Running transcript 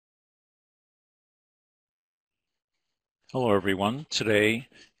Hello everyone. Today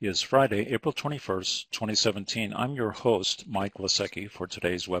is Friday, April 21st, 2017. I'm your host, Mike Lasecki, for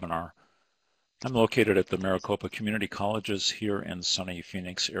today's webinar. I'm located at the Maricopa Community Colleges here in sunny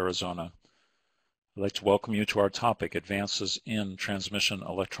Phoenix, Arizona. I'd like to welcome you to our topic, Advances in Transmission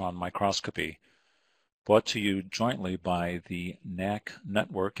Electron Microscopy, brought to you jointly by the NACK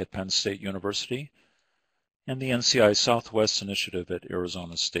Network at Penn State University and the NCI Southwest Initiative at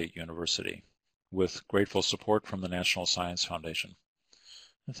Arizona State University, with grateful support from the National Science Foundation.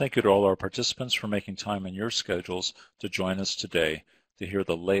 And thank you to all our participants for making time in your schedules to join us today to hear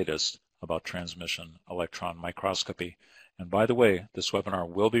the latest about transmission electron microscopy. And by the way, this webinar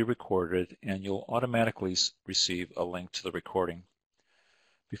will be recorded and you'll automatically receive a link to the recording.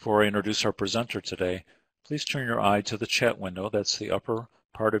 Before I introduce our presenter today, please turn your eye to the chat window. That's the upper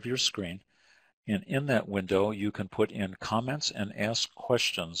part of your screen. And in that window, you can put in comments and ask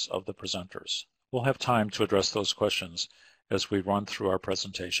questions of the presenters. We'll have time to address those questions as we run through our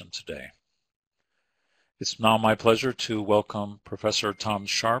presentation today. It's now my pleasure to welcome Professor Tom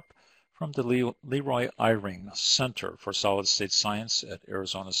Sharp from the Leroy Eyring Center for Solid State Science at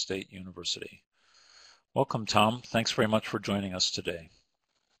Arizona State University. Welcome, Tom. Thanks very much for joining us today.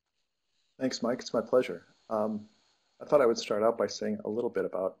 Thanks, Mike. It's my pleasure. I thought I would start out by saying a little bit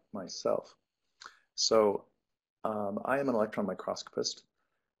about myself. So I am an electron microscopist.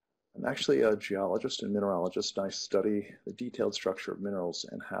 I'm actually a geologist and mineralogist, and I study the detailed structure of minerals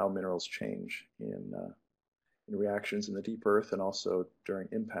and how minerals change in reactions in the deep earth and also during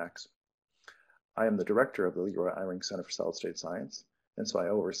impacts. I am the director of the Leroy Eyring Center for Solid State Science, and so I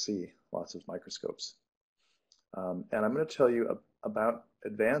oversee lots of microscopes. And I'm going to tell you about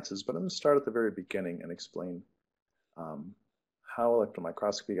advances, but I'm going to start at the very beginning and explain how electron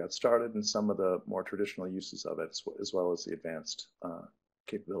microscopy got started and some of the more traditional uses of it, as well as the advanced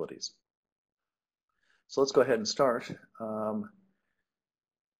capabilities. So let's go ahead and start. The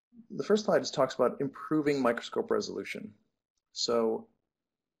first slide just talks about improving microscope resolution. So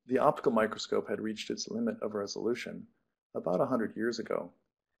the optical microscope had reached its limit of resolution about 100 years ago.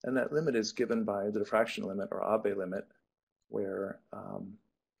 And that limit is given by the diffraction limit, or Abbe limit, where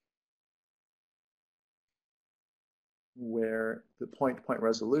the point-to-point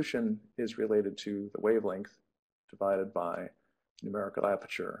resolution is related to the wavelength divided by numerical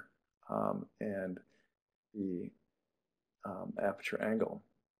aperture and the aperture angle.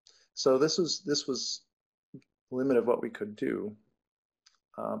 So this was the limit of what we could do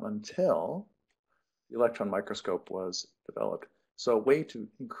until the electron microscope was developed. So a way to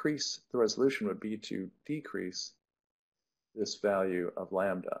increase the resolution would be to decrease this value of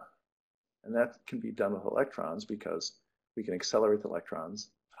lambda. And that can be done with electrons because we can accelerate the electrons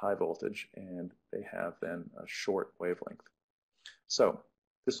high voltage and they have then a short wavelength. So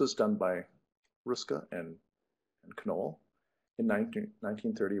this was done by Ruska and Knoll in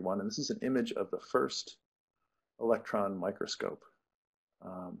 1931, and this is an image of the first electron microscope.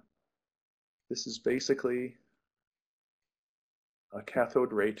 This is basically a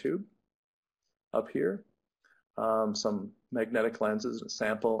cathode ray tube up here, some magnetic lenses, a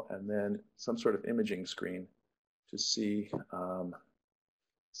sample, and then some sort of imaging screen to see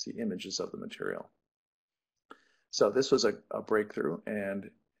images of the material. So this was a breakthrough,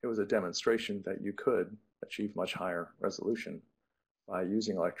 and it was a demonstration that you could achieve much higher resolution by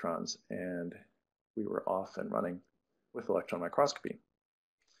using electrons, and we were off and running with electron microscopy.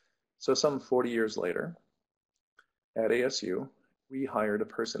 So some 40 years later, at ASU, we hired a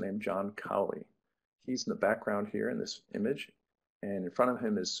person named John Cowley. He's in the background here in this image, and in front of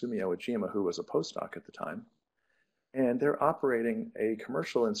him is Sumio Ojima, who was a postdoc at the time. And they're operating a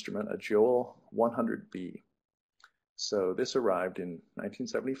commercial instrument, a Joule 100B. So this arrived in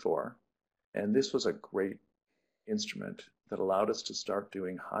 1974, and this was a great instrument that allowed us to start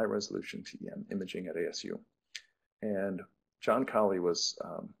doing high-resolution TEM imaging at ASU. And John Cowley was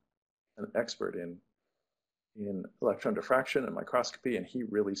an expert in electron diffraction and microscopy, and he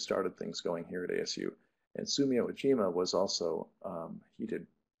really started things going here at ASU. And Sumio Ojima was also, he did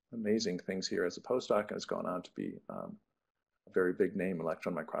amazing things here as a postdoc and has gone on to be a very big name in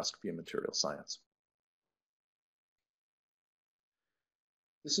electron microscopy and material science.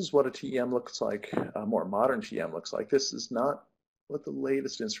 This is what a TEM looks like, a more modern TEM looks like. This is not what the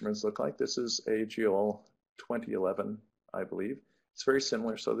latest instruments look like. This is a Joule 2011, I believe. It's very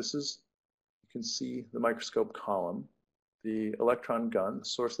similar. So this is, you can see the microscope column. The electron gun, the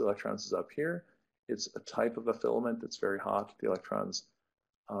source of the electrons is up here. It's a type of a filament that's very hot. The electrons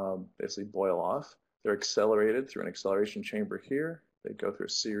basically boil off. They're accelerated through an acceleration chamber here. They go through a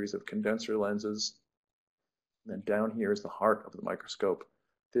series of condenser lenses. And then down here is the heart of the microscope.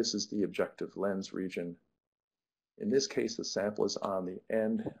 This is the objective lens region In this case, the sample is on the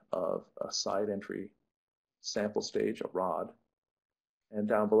end of a side entry sample stage, a rod, and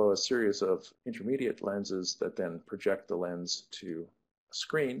down below a series of intermediate lenses that then project the lens to a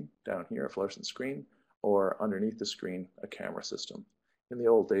screen, down here, a fluorescent screen, or underneath the screen, a camera system. In the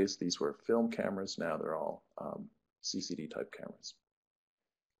old days, these were film cameras. Now they're all CCD type cameras.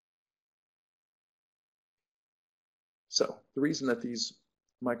 So the reason that these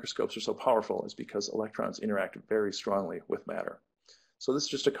microscopes are so powerful is because electrons interact very strongly with matter. So this is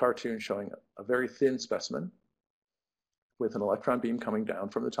just a cartoon showing a very thin specimen with an electron beam coming down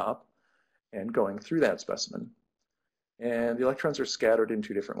from the top and going through that specimen. And the electrons are scattered in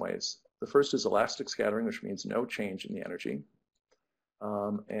two different ways. The first is elastic scattering, which means no change in the energy.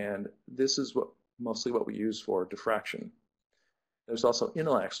 And this is mostly what we use for diffraction. There's also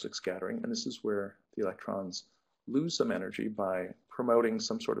inelastic scattering, and this is where the electrons lose some energy by promoting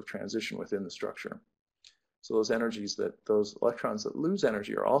some sort of transition within the structure. So those electrons that lose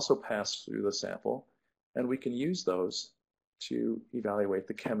energy are also passed through the sample, and we can use those to evaluate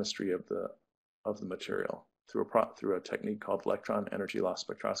the chemistry of the material through a technique called electron energy loss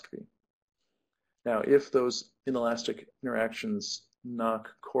spectroscopy. Now, if those inelastic interactions knock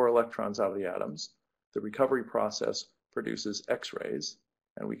core electrons out of the atoms, the recovery process produces X-rays,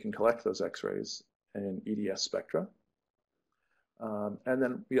 and we can collect those X-rays in EDS spectra. And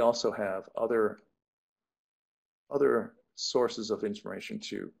then we also have other sources of information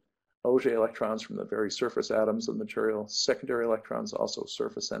too. Auger electrons from the very surface atoms of the material, secondary electrons, also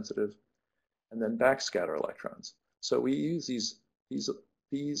surface sensitive, and then backscatter electrons. So we use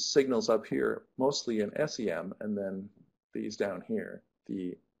these signals up here mostly in SEM, and then these down here,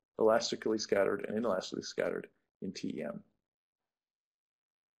 the elastically scattered and inelastically scattered in TEM.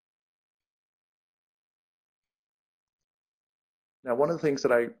 Now, one of the things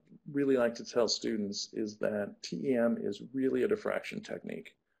that I really like to tell students is that TEM is really a diffraction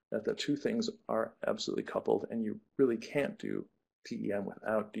technique, that the two things are absolutely coupled, and you really can't do TEM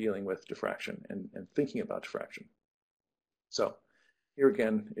without dealing with diffraction and thinking about diffraction. So here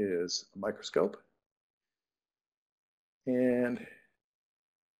again is a microscope. And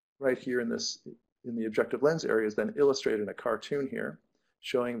right here in the objective lens area is then illustrated in a cartoon here,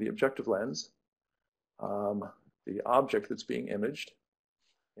 showing the objective lens, the object that's being imaged,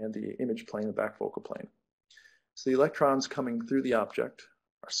 and the image plane, the back focal plane. So the electrons coming through the object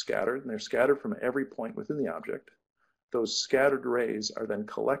are scattered, and they're scattered from every point within the object. Those scattered rays are then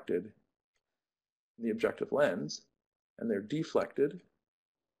collected in the objective lens, and they're deflected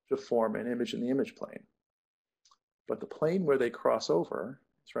to form an image in the image plane. But the plane where they cross over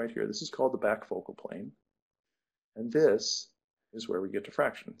is right here. This is called the back focal plane, and this is where we get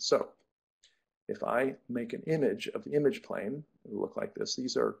diffraction. So if I make an image of the image plane, it will look like this.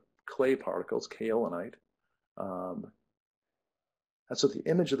 These are clay particles, kaolinite. That's what the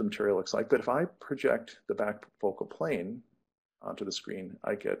image of the material looks like. But if I project the back focal plane onto the screen,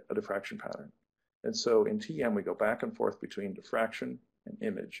 I get a diffraction pattern. And so in TEM, we go back and forth between diffraction and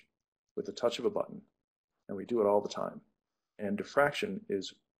image with the touch of a button. And we do it all the time. And diffraction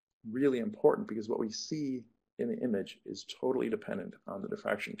is really important because what we see in the image is totally dependent on the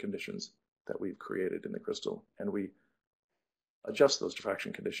diffraction conditions that we've created in the crystal. And we adjust those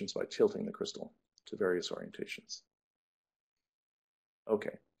diffraction conditions by tilting the crystal to various orientations.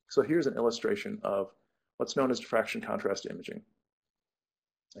 Okay, so here's an illustration of what's known as diffraction contrast imaging.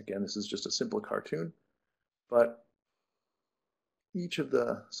 Again, this is just a simple cartoon, but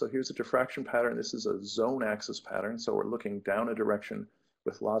so here's a diffraction pattern. This is a zone axis pattern. So we're looking down a direction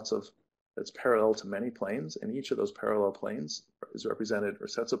with that's parallel to many planes, and each of those parallel planes is represented, or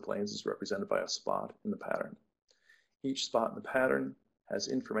sets of planes is represented by a spot in the pattern. Each spot in the pattern has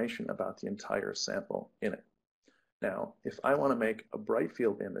information about the entire sample in it. Now, if I want to make a bright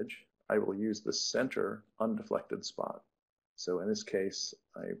field image, I will use the center undeflected spot. So in this case,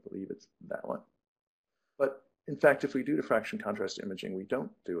 I believe it's that one. But in fact, if we do diffraction contrast imaging, we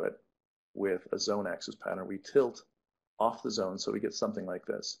don't do it with a zone axis pattern. We tilt off the zone so we get something like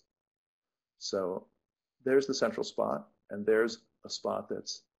this. So there's the central spot, and there's a spot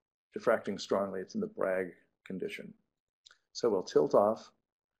that's diffracting strongly. It's in the Bragg condition. So we'll tilt off,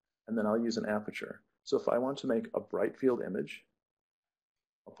 and then I'll use an aperture. So if I want to make a bright field image,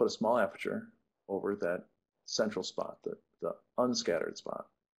 I'll put a small aperture over that central spot, the unscattered spot.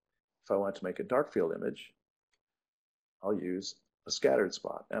 If I want to make a dark field image, I'll use a scattered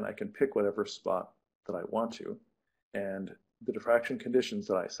spot, and I can pick whatever spot that I want to, and the diffraction conditions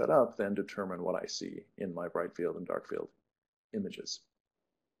that I set up then determine what I see in my bright field and dark field images.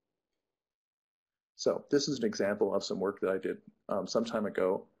 So this is an example of some work that I did some time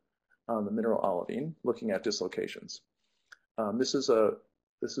ago on the mineral olivine, looking at dislocations. This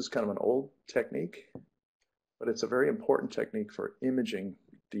is kind of an old technique, but it's a very important technique for imaging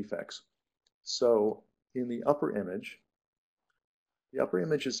defects. So in the upper image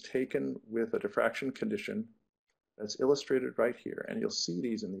is taken with a diffraction condition that's illustrated right here, and you'll see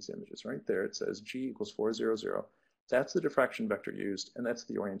these in these images. Right there it says G equals 400. That's the diffraction vector used, and that's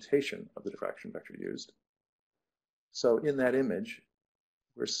the orientation of the diffraction vector used. So in that image,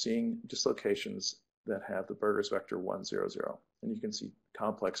 we're seeing dislocations that have the Burgers vector 100, and you can see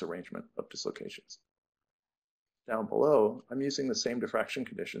complex arrangement of dislocations. Down below, I'm using the same diffraction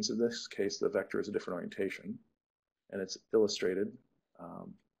conditions. In this case, the vector is a different orientation, and it's illustrated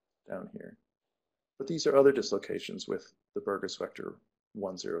down here. But these are other dislocations with the Burgers vector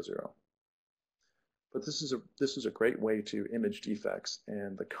 100. But this is a great way to image defects,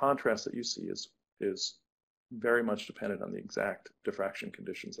 and the contrast that you see is very much dependent on the exact diffraction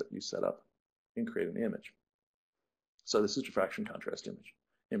conditions that you set up in creating the image. So this is diffraction contrast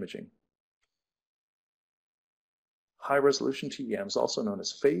imaging. High resolution TEM is also known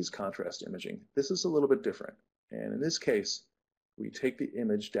as phase contrast imaging. This is a little bit different, and in this case, we take the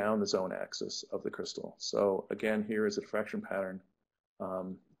image down the zone axis of the crystal. So again, here is a diffraction pattern.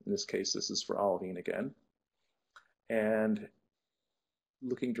 In this case, this is for olivine again. And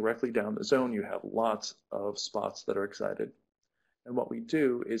looking directly down the zone, you have lots of spots that are excited. And what we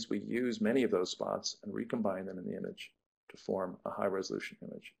do is we use many of those spots and recombine them in the image to form a high resolution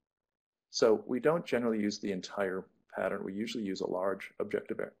image. So we don't generally use the entire pattern. We usually use a large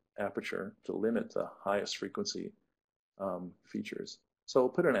objective aperture to limit the highest frequency features. So we'll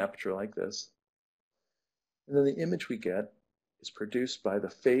put an aperture like this. And then the image we get is produced by the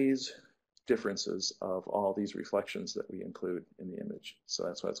phase differences of all these reflections that we include in the image. So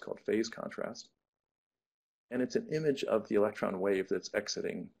that's why it's called phase contrast. And it's an image of the electron wave that's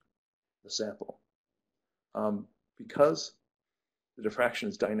exiting the sample. Because the diffraction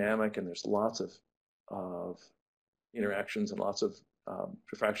is dynamic and there's lots of interactions and lots of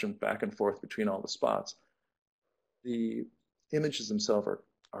diffraction back and forth between all the spots, the images themselves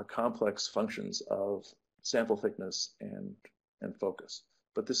are complex functions of sample thickness and focus.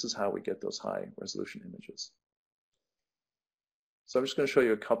 But this is how we get those high resolution images. So I'm just going to show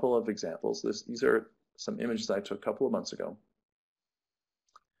you a couple of examples. These are some images I took a couple of months ago.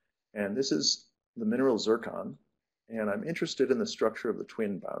 And this is the mineral zircon. And I'm interested in the structure of the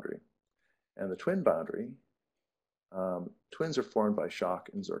twin boundary. And the twin boundary, twins are formed by shock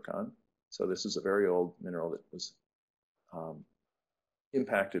in zircon. So this is a very old mineral that was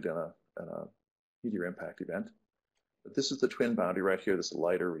impacted in a meteor impact event. But this is the twin boundary right here, this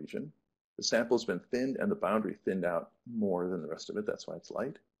lighter region. The sample's been thinned and the boundary thinned out more than the rest of it. That's why it's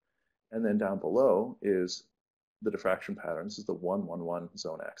light. And then down below is the diffraction pattern. This is the 111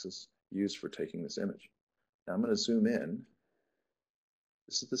 zone axis used for taking this image. Now I'm going to zoom in.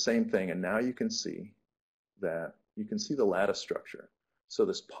 This is the same thing, and now you can see that you can see the lattice structure. So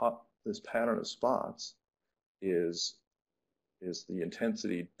this pattern of spots is the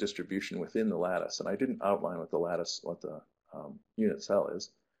intensity distribution within the lattice. And I didn't outline what the unit cell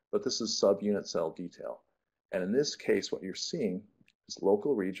is, but this is subunit cell detail. And in this case, what you're seeing is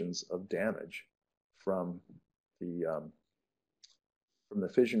local regions of damage from the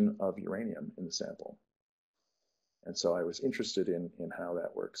fission of uranium in the sample. And so I was interested in how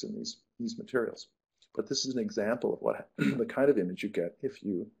that works in these materials. But this is an example of what the kind of image you get if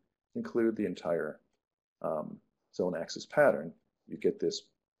you include the entire zone axis pattern. You get this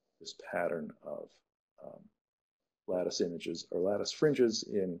pattern of lattice images or lattice fringes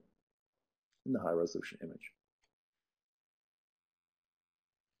in the high resolution image.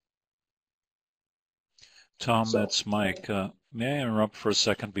 Tom, that's Mike. May I interrupt for a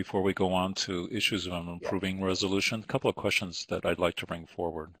second before we go on to issues of improving resolution? A couple of questions that I'd like to bring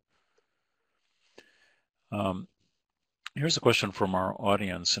forward. Here's a question from our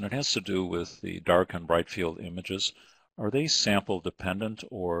audience, and it has to do with the dark and bright field images. Are they sample dependent,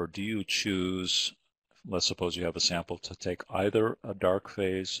 or do you choose, let's suppose you have a sample, to take either a dark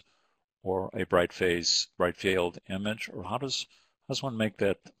phase or a bright field image, or how does one make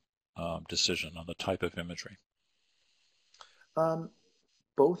that decision on the type of imagery?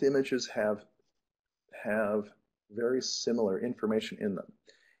 Both images have very similar information in them.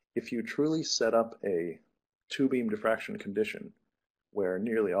 If you truly set up a two-beam diffraction condition where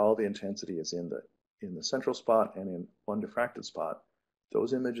nearly all the intensity is in the central spot and in one diffracted spot,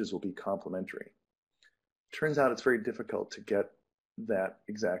 those images will be complementary. Turns out it's very difficult to get that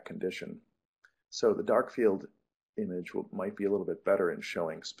exact condition. So the dark field image might be a little bit better in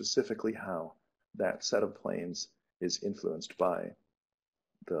showing specifically how that set of planes is influenced by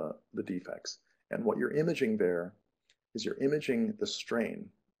the defects. And what you're imaging there is you're imaging the strain,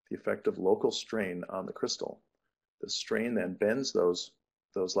 the effect of local strain on the crystal. The strain then bends those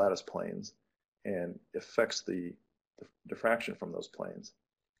lattice planes and affects the diffraction from those planes.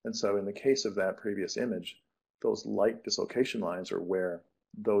 And so in the case of that previous image, those light dislocation lines are where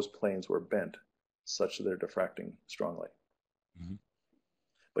those planes were bent such that they're diffracting strongly. Mm-hmm.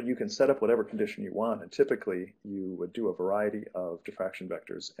 But you can set up whatever condition you want, and typically you would do a variety of diffraction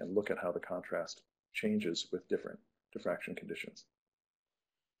vectors and look at how the contrast changes with different diffraction conditions.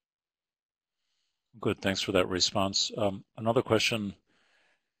 Good, thanks for that response. Another question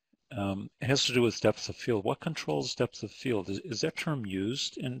has to do with depth of field. What controls depth of field? Is that term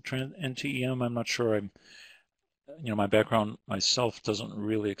used in NTEM? I'm not sure. My background myself doesn't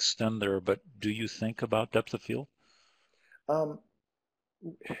really extend there, but do you think about depth of field?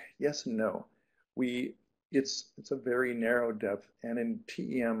 Yes and no. It's a very narrow depth, and in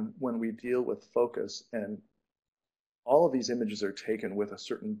TEM, when we deal with focus, and all of these images are taken with a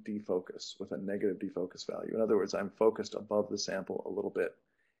certain defocus, with a negative defocus value. In other words, I'm focused above the sample a little bit,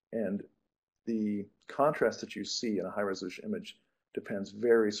 and the contrast that you see in a high-resolution image depends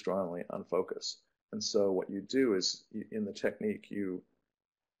very strongly on focus. And so what you do is, in the technique, you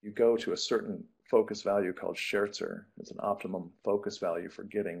go to a certain focus value called Scherzer. It's an optimum focus value for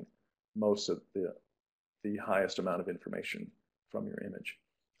getting most of the highest amount of information from your image.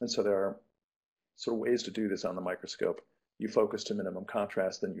 And so there are sort of ways to do this on the microscope. You focus to minimum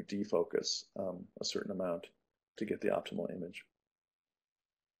contrast, then you defocus a certain amount to get the optimal image.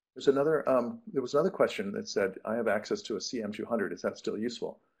 There was another question that said, I have access to a CM200. Is that still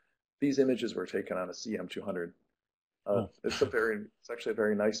useful? These images were taken on a CM200. It's actually a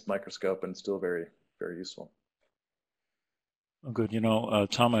very nice microscope and still very, very useful. Oh, good.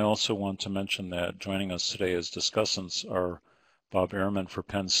 Tom, I also want to mention that joining us today as discussants are Bob Ehrman for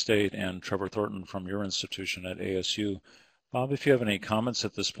Penn State and Trevor Thornton from your institution at ASU. Bob, if you have any comments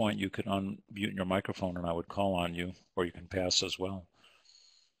at this point, you could unmute your microphone and I would call on you, or you can pass as well.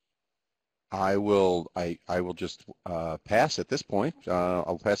 I will just pass at this point.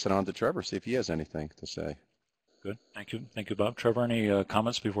 I'll pass it on to Trevor, see if he has anything to say. Good. Thank you. Thank you, Bob. Trevor, any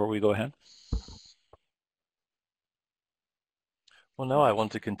comments before we go ahead? Well, no, I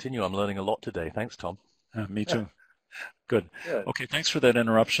want to continue. I'm learning a lot today. Thanks, Tom. Me too. Good. Okay, thanks for that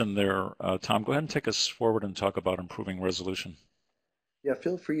interruption there, Tom. Go ahead and take us forward and talk about improving resolution. Yeah,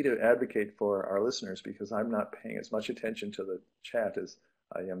 feel free to advocate for our listeners because I'm not paying as much attention to the chat as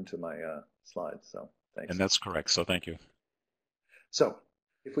I am to my slides. So thanks. And that's correct. So thank you. So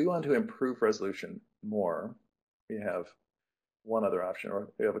if we want to improve resolution more, we have one other option,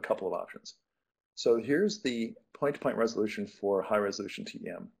 or we have a couple of options. So here's the point-to-point resolution for high-resolution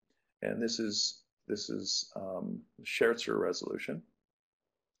TEM, and this is Scherzer resolution,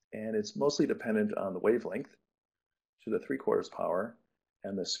 and it's mostly dependent on the wavelength to the 3/4 power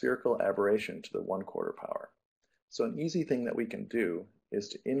and the spherical aberration to the 1/4 power. So an easy thing that we can do is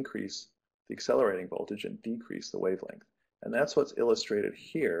to increase the accelerating voltage and decrease the wavelength, and that's what's illustrated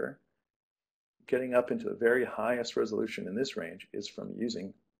here. Getting up into the very highest resolution in this range is from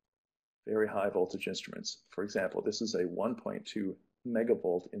using very high voltage instruments. For example, this is a 1.2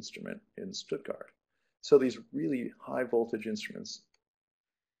 megavolt instrument in Stuttgart. So these really high voltage instruments,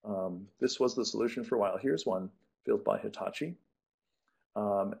 this was the solution for a while. Here's one built by Hitachi.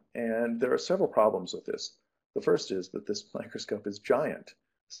 And there are several problems with this. The first is that this microscope is giant.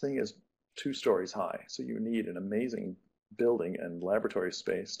 This thing is 2 stories high, so you need an amazing building and laboratory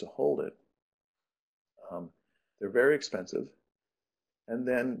space to hold it. They're very expensive. And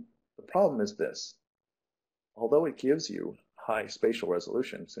then the problem is this. Although it gives you high spatial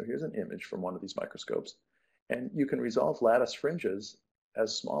resolution, so here's an image from one of these microscopes, and you can resolve lattice fringes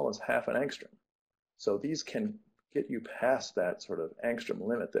as small as half an angstrom. So these can get you past that sort of angstrom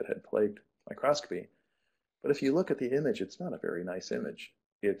limit that had plagued microscopy. But if you look at the image, it's not a very nice image.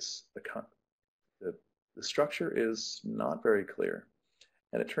 It's the structure is not very clear.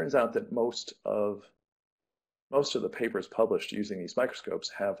 And it turns out that most of the papers published using these microscopes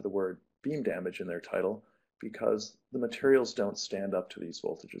have the word beam damage in their title because the materials don't stand up to these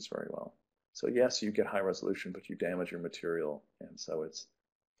voltages very well. So yes, you get high resolution, but you damage your material, and so it's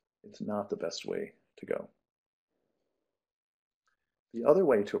not the best way to go. The other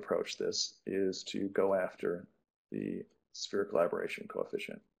way to approach this is to go after the spherical aberration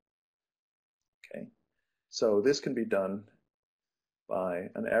coefficient. Okay, so this can be done by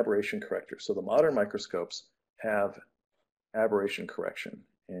an aberration corrector. So the modern microscopes have aberration correction,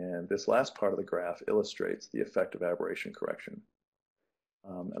 and this last part of the graph illustrates the effect of aberration correction.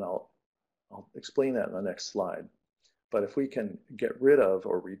 And I'll explain that in the next slide. But if we can get rid of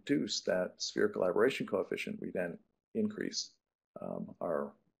or reduce that spherical aberration coefficient, we then increase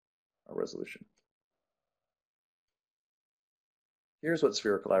our resolution. Here's what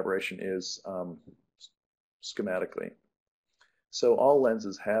spherical aberration is schematically. So all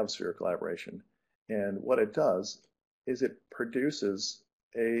lenses have spherical aberration, and what it does is it produces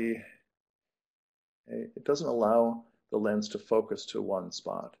it doesn't allow the lens to focus to one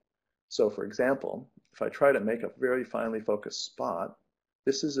spot. So for example, if I try to make a very finely focused spot,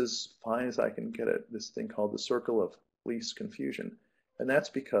 this is as fine as I can get it, this thing called the circle of least confusion. And that's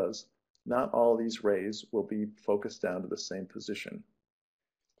because not all these rays will be focused down to the same position.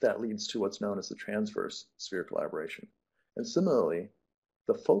 That leads to what's known as the transverse spherical aberration. And similarly,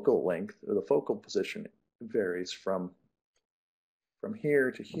 the focal length or the focal position varies from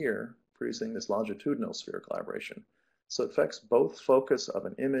here to here, producing this longitudinal spherical aberration. So it affects both focus of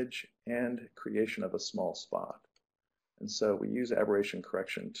an image and creation of a small spot. And so we use aberration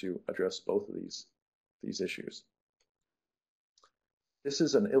correction to address both of these issues. This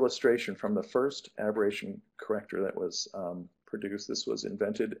is an illustration from the first aberration corrector that was produced. This was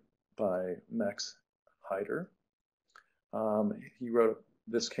invented by Max Heider. He wrote,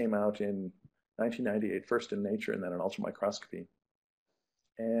 this came out in 1998, first in Nature and then in Ultramicroscopy.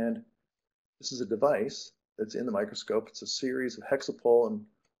 And this is a device that's in the microscope. It's a series of hexapole and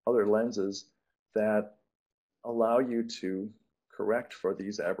other lenses that allow you to correct for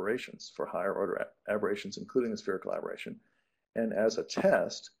these aberrations, for higher order aberrations, including the spherical aberration. And as a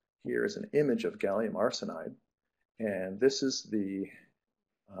test, here is an image of gallium arsenide. And this is the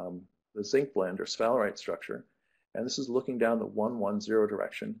zinc blende or sphalerite structure. And this is looking down the 110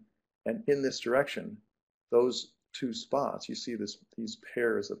 direction. And in this direction, those two spots, you see these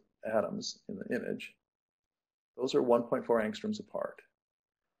pairs of atoms in the image, those are 1.4 angstroms apart.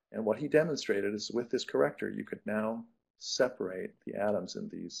 And what he demonstrated is with this corrector, you could now separate the atoms in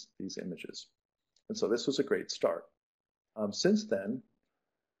these images. And so this was a great start. Since then,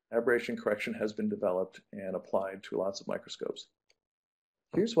 aberration correction has been developed and applied to lots of microscopes.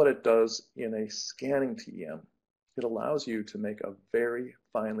 Here's what it does in a scanning TEM. It allows you to make a very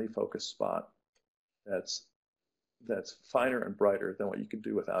finely focused spot that's finer and brighter than what you could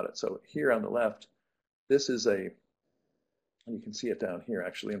do without it. So here on the left, this is and you can see it down here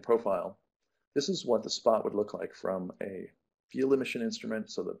actually in profile. This is what the spot would look like from a field emission instrument,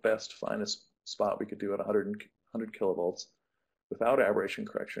 so the best, finest spot we could do at 100 kilovolts without aberration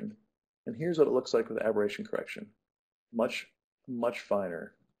correction. And here's what it looks like with aberration correction. Much, much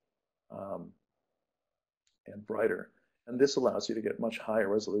finer and brighter. And this allows you to get much higher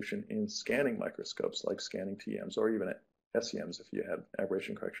resolution in scanning microscopes like scanning TEMs or even SEMs if you had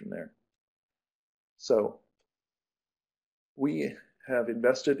aberration correction there. So we have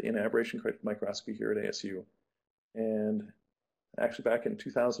invested in aberration corrected microscopy here at ASU. And actually back in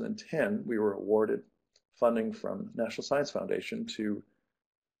 2010, we were awarded funding from National Science Foundation to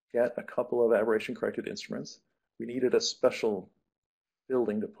get a couple of aberration corrected instruments. We needed a special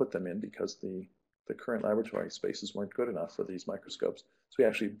building to put them in because the current laboratory spaces weren't good enough for these microscopes. So we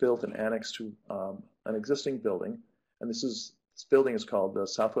actually built an annex to an existing building. And this building is called the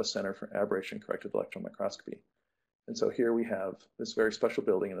Southwest Center for Aberration Corrected Electron Microscopy. And so here we have this very special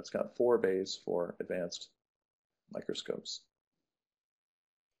building, and it's got 4 bays for advanced microscopes.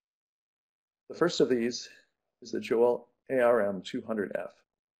 The first of these is the Joule ARM 200F.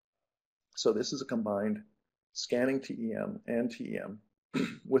 So this is a combined scanning TEM and TEM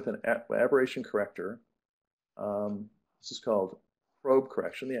with an aberration corrector. This is called probe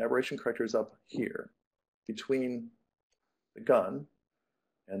correction. The aberration corrector is up here between the gun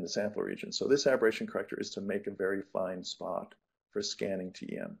and the sample region. So this aberration corrector is to make a very fine spot for scanning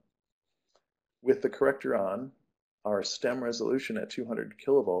TEM. With the corrector on, our stem resolution at 200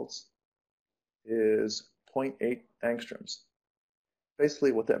 kilovolts is 0.8 angstroms.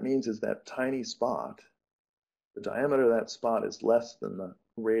 Basically what that means is that tiny spot, the diameter of that spot is less than the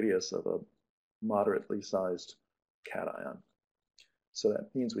radius of a moderately sized cation. So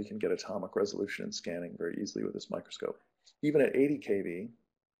that means we can get atomic resolution in scanning very easily with this microscope. Even at 80 kV,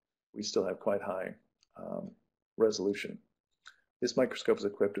 we still have quite high resolution. This microscope is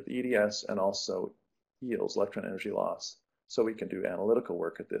equipped with EDS and also EELS, electron energy loss, so we can do analytical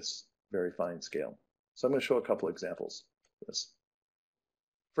work at this very fine scale. So I'm going to show a couple examples of this.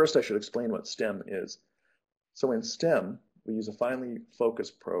 First, I should explain what STEM is. So in STEM, we use a finely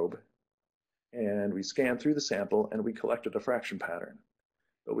focused probe, and we scan through the sample, and we collect a diffraction pattern.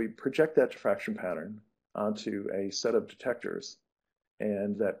 But we project that diffraction pattern onto a set of detectors,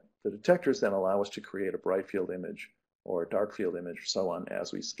 and that the detectors then allow us to create a bright field image or a dark field image or so on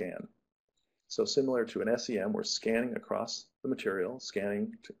as we scan. So similar to an SEM, we're scanning across the material,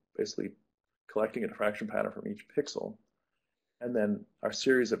 scanning to basically collecting a diffraction pattern from each pixel. And then our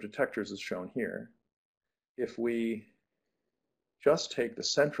series of detectors is shown here. If we just take the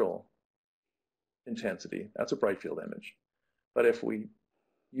central intensity, that's a bright field image. But if we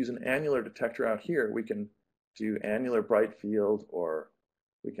use an annular detector out here, we can do annular bright field, or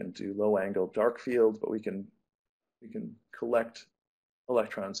we can do low angle dark field, but we can collect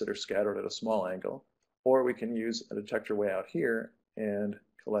electrons that are scattered at a small angle, or we can use a detector way out here and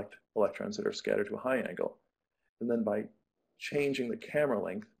collect electrons that are scattered to a high angle. And then by changing the camera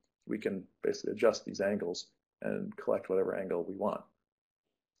length, we can basically adjust these angles and collect whatever angle we want.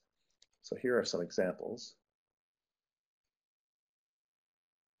 So here are some examples.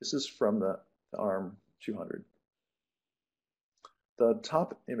 This is from the ARM 200. The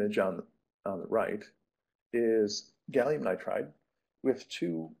top image on the right is gallium nitride with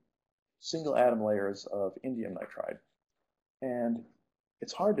two single atom layers of indium nitride. And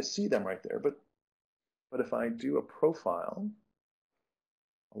it's hard to see them right there, but if I do a profile,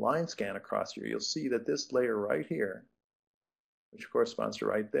 a line scan across here, you'll see that this layer right here, which corresponds to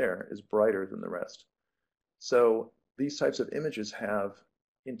right there, is brighter than the rest. So these types of images have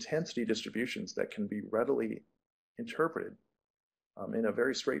intensity distributions that can be readily interpreted in a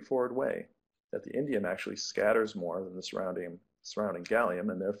very straightforward way, that the indium actually scatters more than the surrounding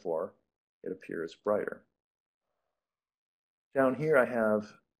gallium, and therefore it appears brighter. Down here I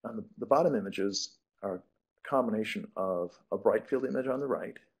have, on the bottom images are a combination of a bright field image on the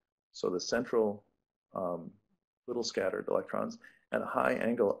right, so the central little scattered electrons, and a high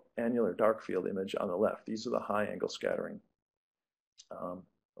angle annular dark field image on the left. These are the high angle scattering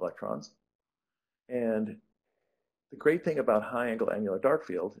electrons. And the great thing about high angle annular dark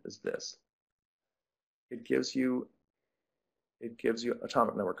field is this. It gives you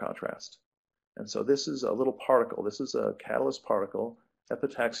atomic number contrast. And so this is a little particle. This is a catalyst particle,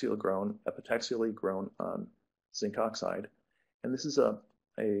 epitaxially grown on zinc oxide. And this is a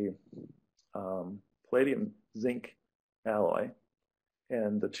palladium zinc alloy.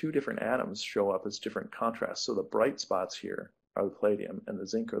 And the two different atoms show up as different contrasts. So the bright spots here are the palladium, and the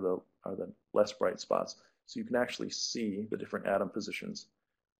zinc are the less bright spots. So you can actually see the different atom positions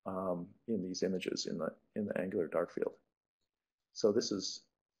in these images in the angular dark field. So this is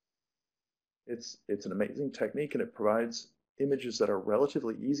it's an amazing technique, and it provides images that are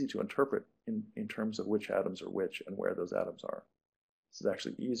relatively easy to interpret in terms of which atoms are which and where those atoms are. This is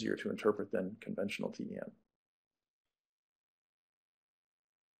actually easier to interpret than conventional TEM.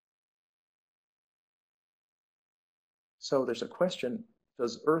 So there's a question, do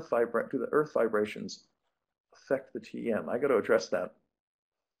the Earth vibrations affect the TEM? I got to address that.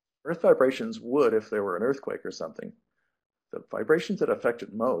 Earth vibrations would if there were an earthquake or something. The vibrations that affect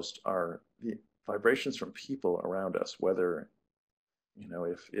it most are the vibrations from people around us, whether,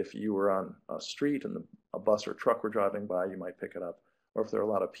 if you were on a street and a bus or truck were driving by, you might pick it up. Or if there are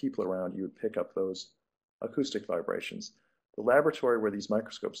a lot of people around, you would pick up those acoustic vibrations. The laboratory where these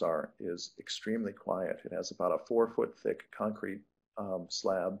microscopes are is extremely quiet. It has about a 4-foot thick concrete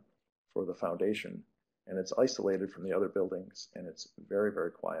slab for the foundation, and it's isolated from the other buildings, and it's very,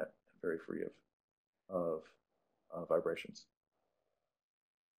 very quiet and very free of vibrations.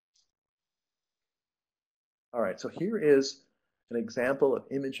 All right, so here is an example of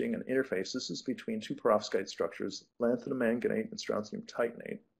imaging an interface. This is between two perovskite structures, lanthanum manganate and strontium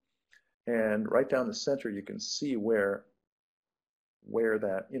titanate. And right down the center, you can see where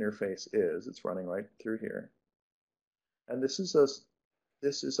that interface is. It's running right through here. And this is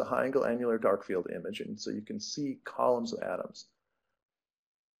a high angle annular dark field image, and so you can see columns of atoms.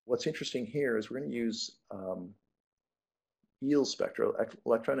 What's interesting here is we're going to use EEL spectral,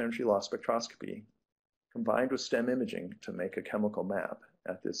 electron energy loss spectroscopy, combined with STEM imaging to make a chemical map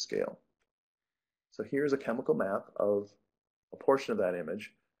at this scale. So here's a chemical map of a portion of that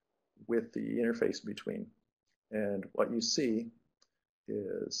image with the interface between. And what you see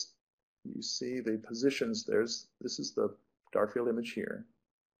is the positions. This is the dark field image here.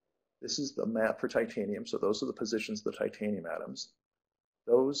 This is the map for titanium. So those are the positions of the titanium atoms.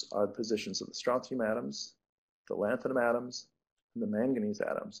 Those are the positions of the strontium atoms, the lanthanum atoms, and the manganese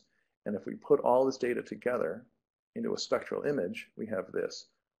atoms. And if we put all this data together into a spectral image, we have this,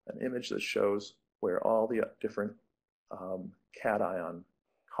 an image that shows where all the different cation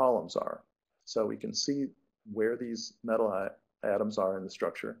columns are. So we can see where these metal atoms are in the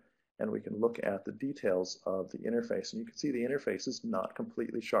structure, and we can look at the details of the interface. And you can see the interface is not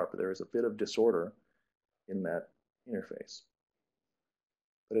completely sharp. There is a bit of disorder in that interface.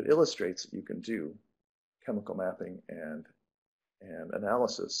 But it illustrates that you can do chemical mapping and and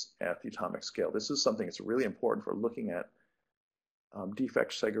analysis at the atomic scale. This is something that's really important for looking at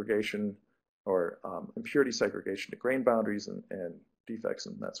defect segregation or impurity segregation to grain boundaries and defects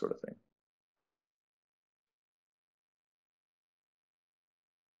and that sort of thing.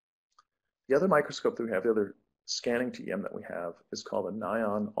 The other microscope that we have, the other scanning TEM that we have, is called a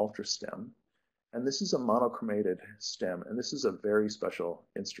Nion UltraStem. And this is a monochromated stem, and this is a very special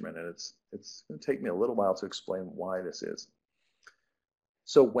instrument, and it's going to take me a little while to explain why this is.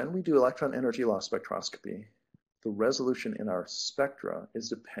 So when we do electron energy loss spectroscopy, the resolution in our spectra is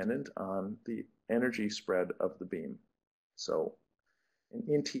dependent on the energy spread of the beam. So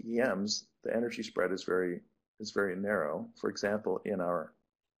in TEMs, the energy spread is very narrow. For example, in our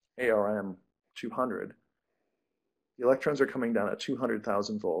ARM 200, the electrons are coming down at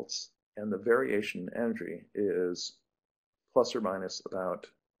 200,000 volts, and the variation in energy is plus or minus about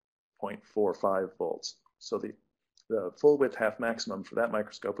 0.45 volts. So the full width half maximum for that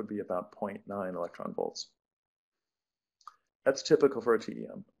microscope would be about 0.9 electron volts. That's typical for a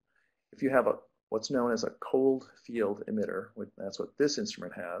TEM. If you have what's known as a cold field emitter, that's what this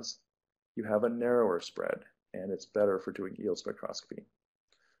instrument has, you have a narrower spread, and it's better for doing EO spectroscopy.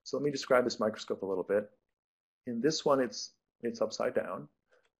 So let me describe this microscope a little bit. In this one, it's upside down.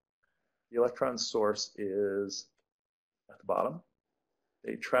 The electron source is at the bottom.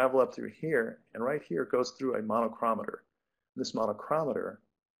 They travel up through here, and right here it goes through a monochromator. This monochromator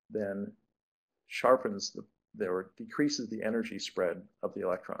then sharpens or decreases the energy spread of the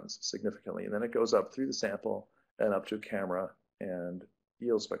electrons significantly, and then it goes up through the sample and up to a camera and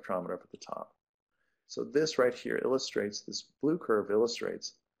EO spectrometer up at the top. So this right here illustrates, this blue curve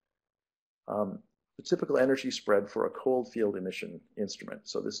illustrates the typical energy spread for a cold field emission instrument.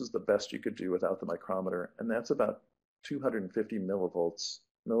 So this is the best you could do without the micrometer, and that's about 250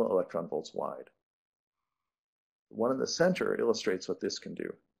 millielectron volts wide. The one in the center illustrates what this can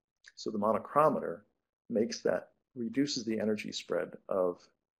do. So the monochromator reduces the energy spread of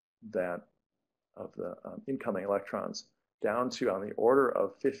the incoming electrons down to on the order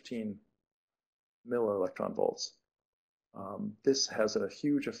of 15 millielectron volts. This has a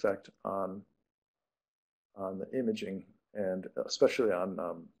huge effect on the imaging, and especially on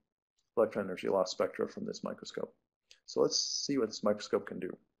electron energy loss spectra from this microscope. So let's see what this microscope can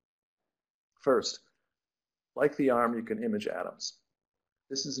do. First, like the ARM, you can image atoms.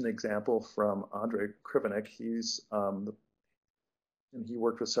 This is an example from Andrei Krivenek. He's and he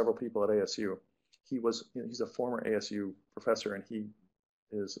worked with several people at ASU. He's a former ASU professor, and he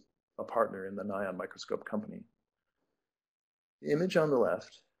is a partner in the Nion microscope company. The image on the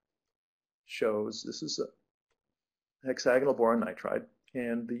left shows, this is a hexagonal boron nitride,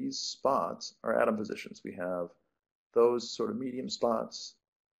 and these spots are atom positions. We have those sort of medium spots.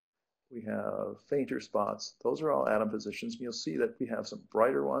 We have fainter spots. Those are all atom positions. And you'll see that we have some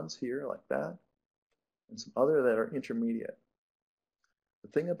brighter ones here like that, and some other that are intermediate. The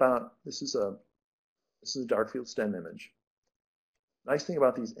thing about this is a dark field stem image. Nice thing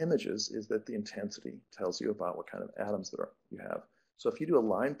about these images is that the intensity tells you about what kind of atoms you have. So if you do a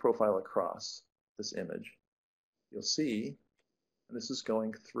line profile across this image, you'll see, and this is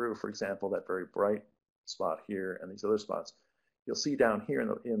going through, for example, that very bright spot here and these other spots, you'll see down here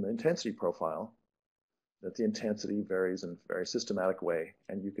in the intensity profile that the intensity varies in a very systematic way,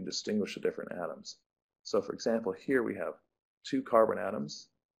 and you can distinguish the different atoms. So for example, here we have 2 carbon atoms.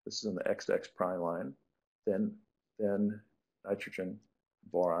 This is in the XX prime line, then nitrogen,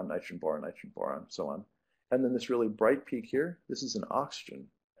 boron, nitrogen, boron, nitrogen, boron, so on. And then this really bright peak here, this is an oxygen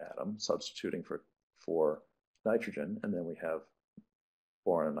atom substituting for nitrogen, and then we have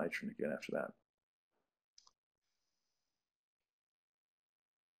boron and nitrogen again after that.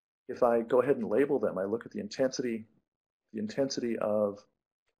 If I go ahead and label them, I look at the intensity of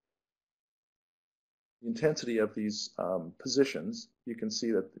these positions. You can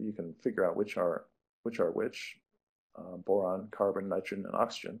see that you can figure out which are which, boron, carbon, nitrogen, and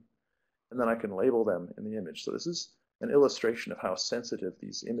oxygen. And then I can label them in the image. So this is an illustration of how sensitive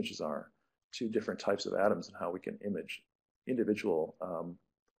these images are to different types of atoms and how we can image individual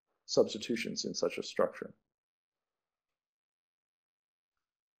substitutions in such a structure.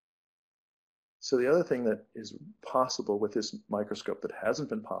 So the other thing that is possible with this microscope that hasn't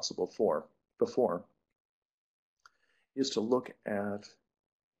been possible before is to look at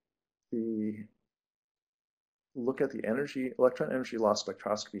the electron energy loss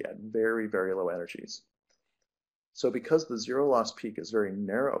spectroscopy at very, very low energies. So because the zero loss peak is very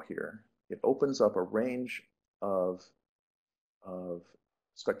narrow here, it opens up a range of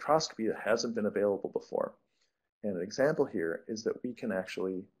spectroscopy that hasn't been available before. And an example here is that we can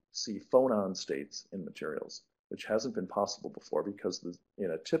actually see phonon states in materials. which hasn't been possible before because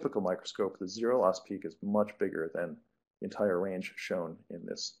in a typical microscope, the zero loss peak is much bigger than the entire range shown in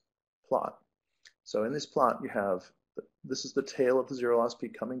this plot. So in this plot, you have, this is the tail of the zero loss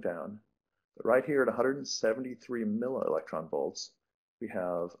peak coming down. But right here at 173 millielectron volts, we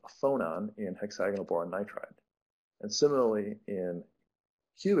have a phonon in hexagonal boron nitride. And similarly, in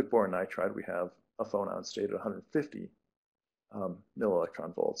cubic boron nitride, we have a phonon state at 150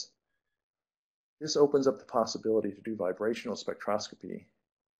 millielectron volts. This opens up the possibility to do vibrational spectroscopy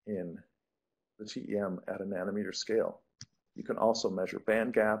in the TEM at a nanometer scale. You can also measure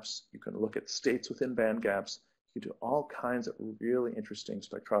band gaps. You can look at states within band gaps. You can do all kinds of really interesting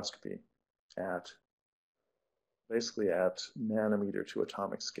spectroscopy at basically at nanometer to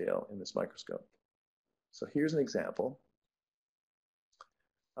atomic scale in this microscope. So here's an example.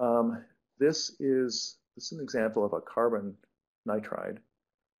 This is an example of a carbon nitride,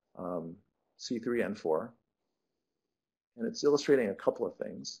 C3N4, and it's illustrating a couple of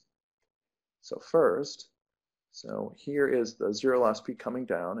things. So first, here is the zero loss peak coming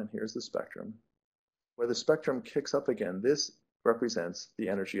down, and here's the spectrum. Where the spectrum kicks up again, this represents the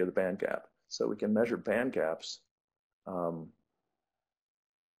energy of the band gap. So we can measure band gaps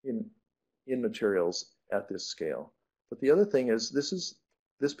in materials at this scale. But the other thing is,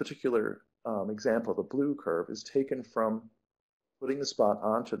 this particular example, the blue curve, is taken from putting the spot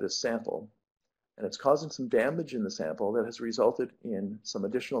onto this sample, and it's causing some damage in the sample that has resulted in some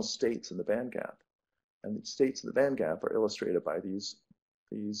additional states in the band gap. And the states in the band gap are illustrated by these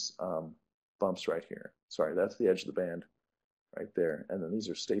bumps right here. Sorry, that's the edge of the band right there, and then these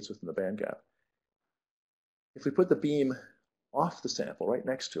are states within the band gap. If we put the beam off the sample right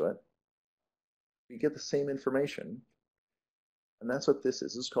next to it, we get the same information, and that's what this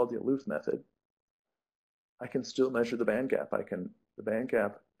is. This is called the aloof method. I can still measure the band gap. The band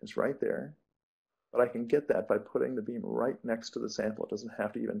gap is right there, but I can get that by putting the beam right next to the sample. It doesn't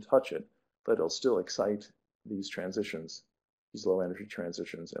have to even touch it, but it'll still excite these transitions, these low energy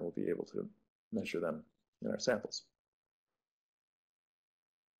transitions, and we'll be able to measure them in our samples.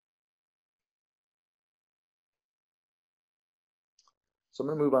 So I'm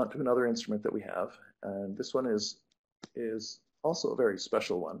going to move on to another instrument that we have, and this one is also a very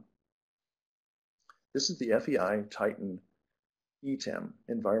special one. This is the FEI Titan ETEM,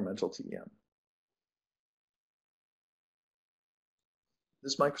 Environmental TEM.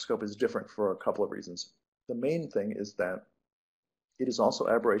 This microscope is different for a couple of reasons. The main thing is that it is also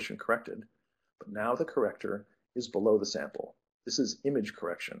aberration corrected, but now the corrector is below the sample. This is image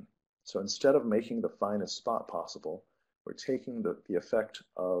correction. So instead of making the finest spot possible, we're taking the effect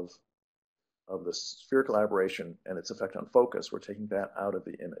of the spherical aberration and its effect on focus, we're taking that out of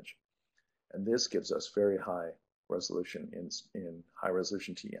the image. And this gives us very high resolution in high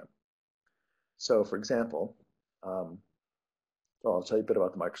resolution TEM. So for example, well, I'll tell you a bit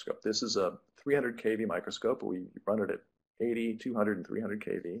about the microscope. This is a 300 kV microscope. We run it at 80, 200, and 300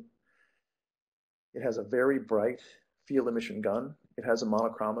 kV. It has a very bright field emission gun. It has a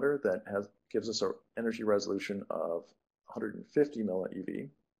monochromator that gives us an energy resolution of 150 millieV,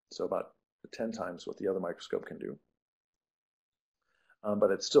 so about 10 times what the other microscope can do.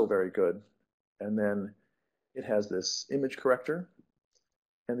 But it's still very good. And then it has this image corrector,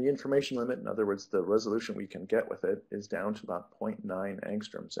 and the information limit, in other words, the resolution we can get with it, is down to about 0.9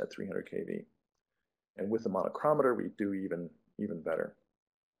 angstroms at 300 kV. And with the monochromator, we do even better.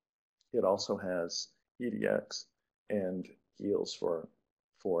 It also has EDX and yields for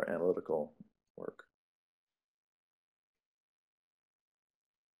analytical work.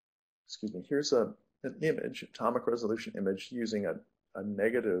 Excuse me, here's an image, atomic resolution image, using a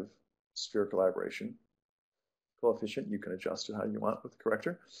negative spherical aberration coefficient. You can adjust it how you want with the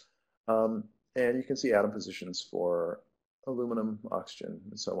corrector. And you can see atom positions for aluminum, oxygen,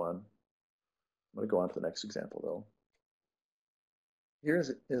 and so on. I'm going to go on to the next example, though. Here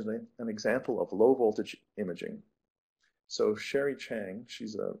is an example of low voltage imaging. So Sherry Chang,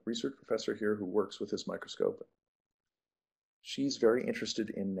 she's a research professor here who works with this microscope. She's very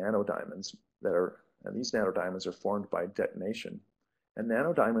interested in nanodiamonds and these nanodiamonds are formed by detonation. And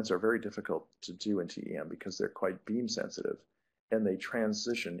nanodiamonds are very difficult to do in TEM because they're quite beam sensitive, and they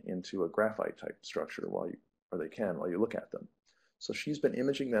transition into a graphite type structure while you look at them. So she's been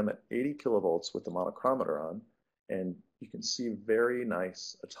imaging them at 80 kilovolts with the monochromator on, and you can see very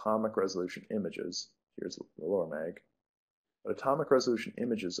nice atomic resolution images. Here's the lower mag. But atomic resolution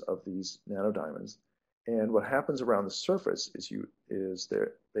images of these nanodiamonds. And what happens around the surface is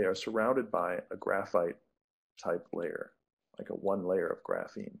they are surrounded by a graphite type layer, like a one layer of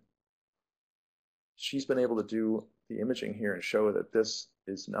graphene. She's been able to do the imaging here and show that this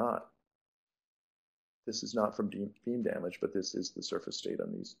is not This is not from beam damage, but this is the surface state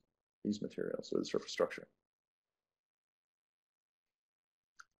on these materials, or the surface structure.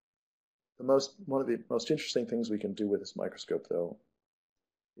 One of the most interesting things we can do with this microscope, though,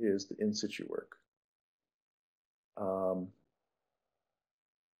 is the in situ work.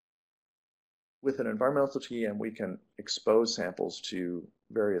 With an environmental TEM, we can expose samples to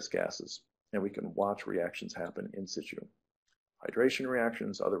various gases, and we can watch reactions happen in situ. Hydration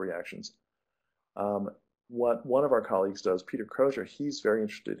reactions, other reactions. What one of our colleagues does, Peter Crozier, he's very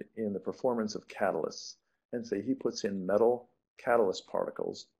interested in the performance of catalysts, and say he puts in metal catalyst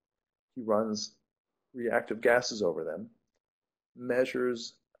particles. He runs reactive gases over them,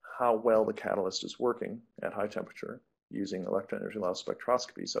 measures how well the catalyst is working at high temperature using electron energy loss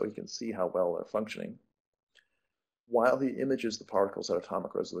spectroscopy, so he can see how well they're functioning, while he images the particles at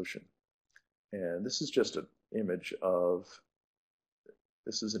atomic resolution. And this is just an image of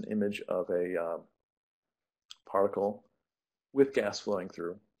a particle with gas flowing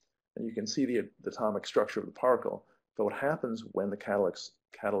through, and you can see the atomic structure of the particle. But what happens when the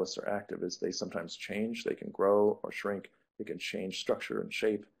catalysts are active is they sometimes change. They can grow or shrink. They can change structure and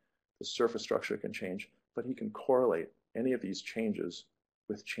shape. The surface structure can change, but he can correlate any of these changes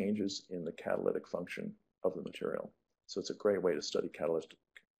with changes in the catalytic function of the material. So it's a great way to study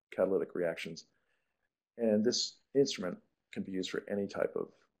catalytic reactions. And this instrument can be used for any type of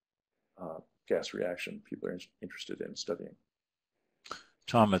gas reaction people are interested in studying.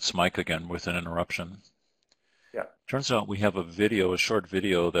 Tom, it's Mike again with an interruption. Yeah. Turns out we have a short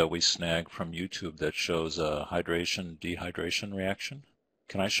video that we snagged from YouTube that shows a hydration-dehydration reaction.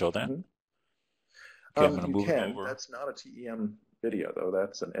 Can I show that? Mm-hmm. Okay, I'm going to move it over. That's not a TEM video, though.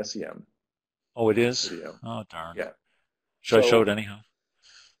 That's an SEM. Oh, it is? Video. Oh, darn. Yeah. Should I show it anyhow?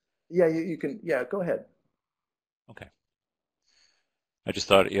 Yeah, you can. Yeah, go ahead. Okay. I just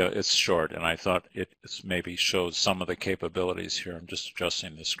thought, it's short, and I thought it maybe shows some of the capabilities here. I'm just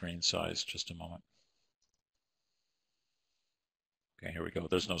adjusting the screen size. Just a moment. Okay, here we go.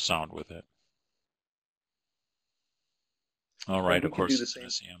 There's no sound with it. All right, of course, it's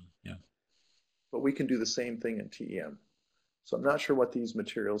SEM. Yeah. But we can do the same thing in TEM. So I'm not sure what these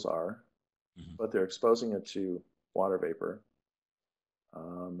materials are, but they're exposing it to water vapor.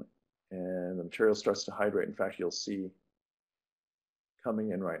 And the material starts to hydrate. In fact, you'll see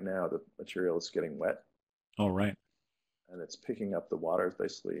coming in right now, the material is getting wet. Oh, right. And it's picking up the water. It's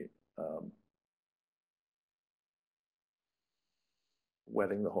basically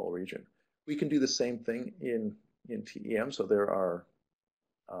wetting the whole region. We can do the same thing in TEM. So there are,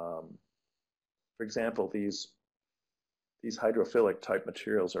 for example, these hydrophilic type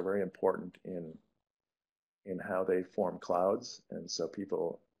materials are very important in how they form clouds. And so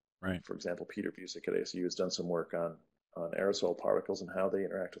people, right. For example, Peter Busick at ASU has done some work on aerosol particles and how they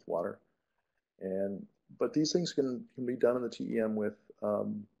interact with water. But these things can be done in the TEM with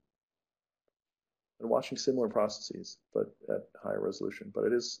and watching similar processes, but at higher resolution. But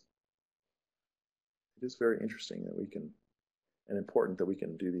it is very interesting that we can, and important that we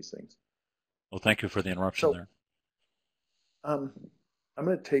can do these things. Well, thank you for the interruption there. I'm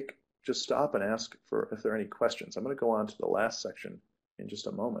going to just stop and ask if there are any questions. I'm going to go on to the last section in just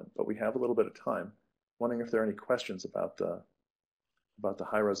a moment, but we have a little bit of time. Wondering if there are any questions about the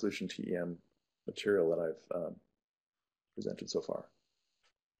high resolution TEM material that I've presented so far.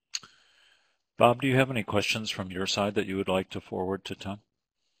 Bob, do you have any questions from your side that you would like to forward to Tom?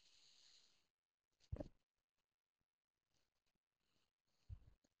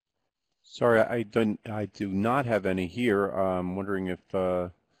 Sorry, I do not have any here. I'm wondering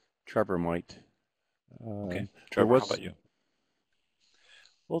if Trevor might. Okay, Trevor, how about you?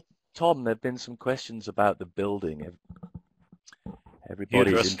 Well, Tom, there have been some questions about the building. You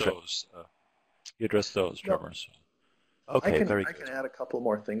addressed those, Trevor. No. So. Okay, very good. I can add a couple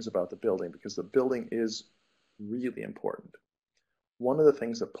more things about the building because the building is really important. One of the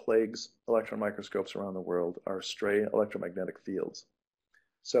things that plagues electron microscopes around the world are stray electromagnetic fields.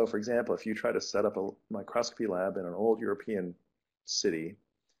 So, for example, if you try to set up a microscopy lab in an old European city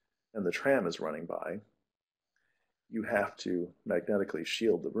and the tram is running by, you have to magnetically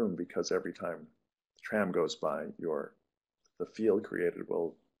shield the room because every time the tram goes by, the field created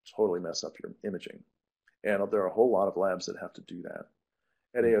will totally mess up your imaging. And there are a whole lot of labs that have to do that.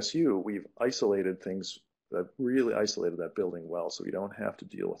 At ASU, we've isolated things that really isolated that building well, so we don't have to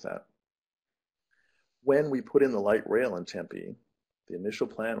deal with that. When we put in the light rail in Tempe, the initial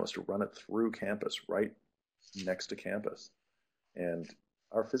plan was to run it through campus, right next to campus. And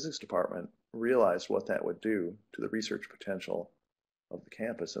our physics department realized what that would do to the research potential of the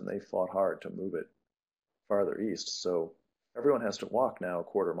campus, and they fought hard to move it farther east. So everyone has to walk now a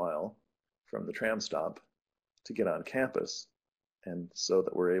quarter mile from the tram stop to get on campus, and so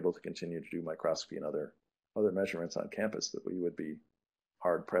that we're able to continue to do microscopy and other measurements on campus that we would be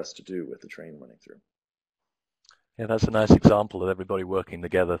hard pressed to do with the train running through. Yeah, that's a nice example of everybody working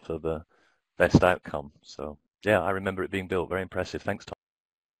together for the best outcome. So yeah, I remember it being built. Very impressive. Thanks, Tom.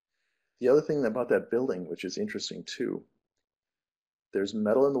 The other thing about that building, which is interesting too, there's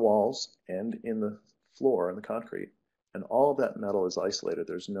metal in the walls and in the floor and the concrete, and all of that metal is isolated.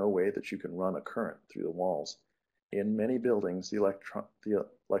 There's no way that you can run a current through the walls. In many buildings, the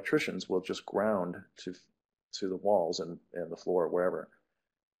electricians will just ground to the walls and the floor, wherever.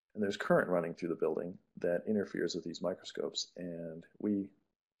 And there's current running through the building that interferes with these microscopes, and we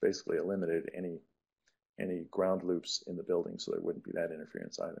basically eliminated any ground loops in the building, so there wouldn't be that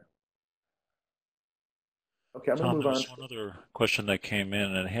interference either. Okay, I'm going to move on. There's one other question that came in,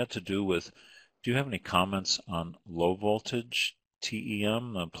 and it had to do with, do you have any comments on low voltage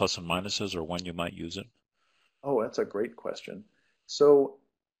TEM, plus and minuses, or when you might use it? Oh, that's a great question. So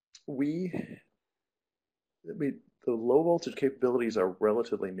the low voltage capabilities are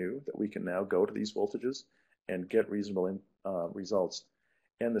relatively new, that we can now go to these voltages and get reasonable results.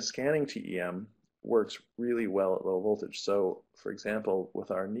 And the scanning TEM works really well at low voltage. So for example, with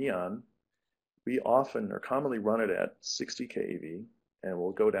our neon, we often or commonly run it at 60 keV, and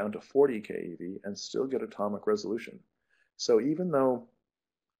we'll go down to 40 keV and still get atomic resolution. So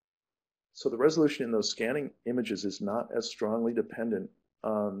the resolution in those scanning images is not as strongly dependent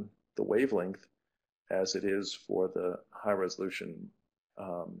on the wavelength as it is for the high resolution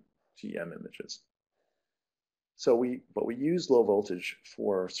TEM images. So we use low voltage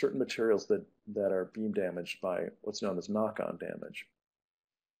for certain materials that are beam damaged by what's known as knock-on damage.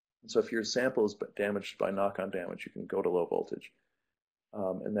 So if your sample is damaged by knock-on damage, you can go to low voltage,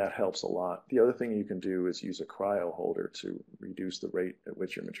 and that helps a lot. The other thing you can do is use a cryo holder to reduce the rate at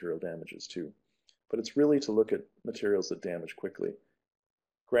which your material damages too. But it's really to look at materials that damage quickly.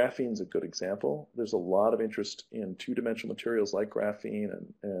 Graphene is a good example. There's a lot of interest in two-dimensional materials like graphene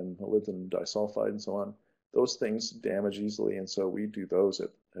and molybdenum disulfide and so on. Those things damage easily, and so we do those at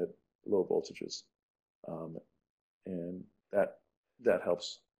low voltages, and that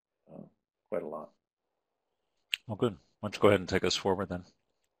helps quite a lot. Well, good. Why don't you go ahead and take us forward then?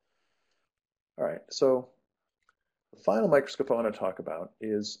 All right, so the final microscope I want to talk about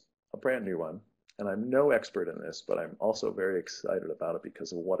is a brand new one, and I'm no expert in this, but I'm also very excited about it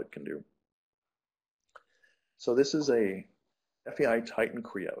because of what it can do. So this is a FEI Titan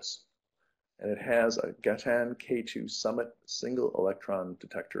Krios, and it has a Gatan K2 Summit single electron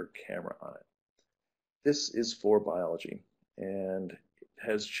detector camera on it. This is for biology, and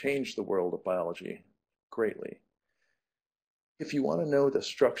has changed the world of biology greatly. If you want to know the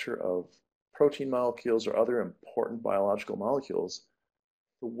structure of protein molecules or other important biological molecules,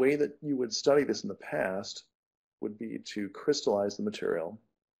 the way that you would study this in the past would be to crystallize the material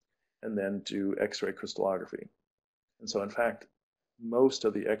and then do X-ray crystallography. And so in fact, most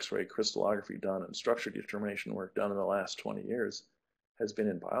of the X-ray crystallography done and structure determination work done in the last 20 years has been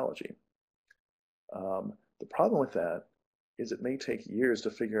in biology. The problem with that is it may take years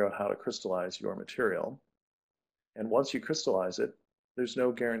to figure out how to crystallize your material. And once you crystallize it, there's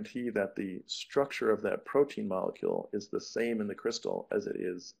no guarantee that the structure of that protein molecule is the same in the crystal as it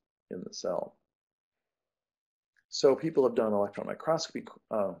is in the cell. So people have done electron microscopy,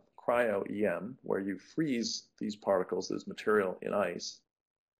 cryo-EM, where you freeze these particles, this material, in ice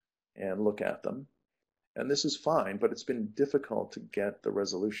and look at them. And this is fine, but it's been difficult to get the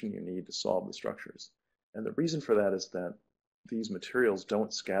resolution you need to solve the structures. And the reason for that is that these materials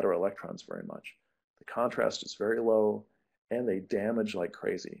don't scatter electrons very much. The contrast is very low, and they damage like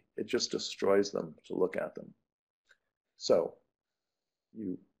crazy. It just destroys them to look at them. So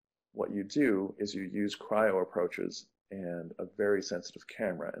what you do is you use cryo approaches and a very sensitive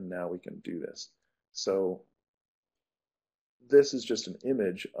camera, and now we can do this. So this is just an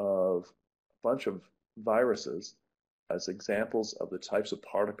image of a bunch of viruses as examples of the types of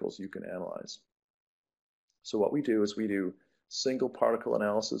particles you can analyze. So what we do is we do single particle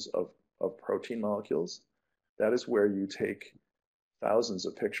analysis of protein molecules. That is where you take thousands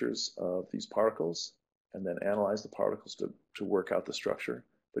of pictures of these particles and then analyze the particles to work out the structure.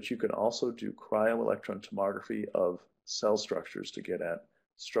 But you can also do cryo-electron tomography of cell structures to get at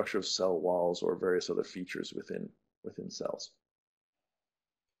structure of cell walls or various other features within cells.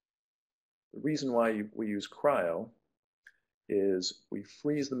 The reason why we use cryo is we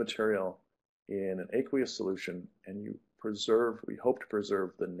freeze the material in an aqueous solution, and we hope to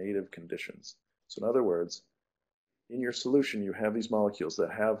preserve the native conditions. So in other words, in your solution, you have these molecules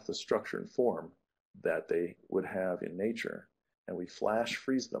that have the structure and form that they would have in nature, and we flash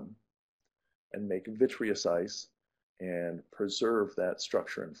freeze them and make vitreous ice and preserve that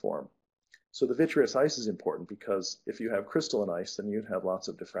structure and form. So the vitreous ice is important because if you have crystalline ice, then you'd have lots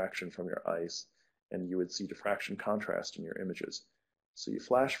of diffraction from your ice, and you would see diffraction contrast in your images. So you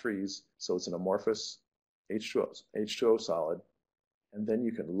flash freeze, so it's an amorphous H2O solid, and then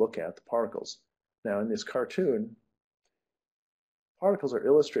you can look at the particles. Now in this cartoon, particles are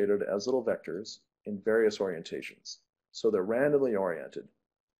illustrated as little vectors in various orientations. So they're randomly oriented.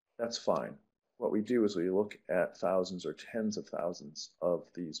 That's fine. What we do is we look at thousands or tens of thousands of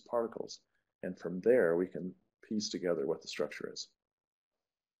these particles, and from there we can piece together what the structure is.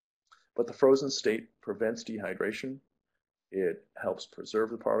 But the frozen state prevents dehydration. It helps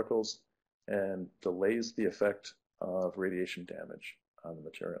preserve the particles and delays the effect of radiation damage on the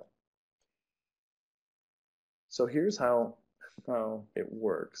material. So here's how it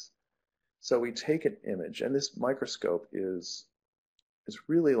works. So we take an image, and this microscope is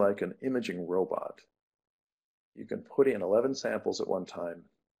really like an imaging robot. You can put in 11 samples at one time.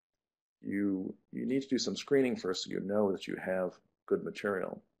 You need to do some screening first so you know that you have good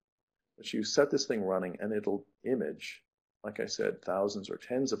material. But you set this thing running and it'll image, like I said, thousands or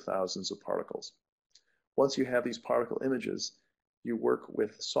tens of thousands of particles. Once you have these particle images, you work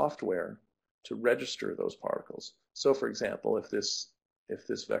with software to register those particles. So for example, if this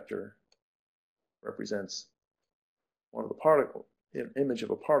vector represents one of the an image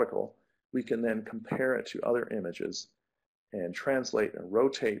of a particle, we can then compare it to other images and translate and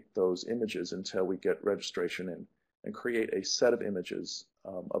rotate those images until we get registration and create a set of images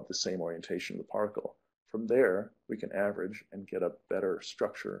of the same orientation of the particle. From there, we can average and get a better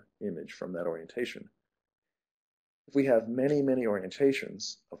structure image from that orientation. If we have many, many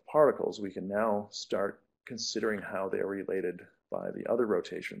orientations of particles, we can now start considering how they are related by the other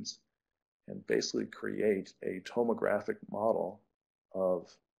rotations and basically create a tomographic model of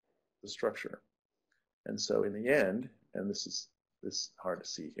the structure. And so in the end, and this is hard to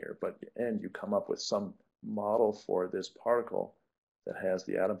see here, but in the end you come up with some model for this particle that has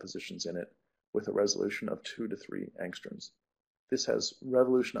the atom positions in it with a resolution of 2 to 3 angstroms. This has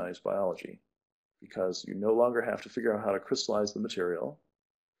revolutionized biology because you no longer have to figure out how to crystallize the material.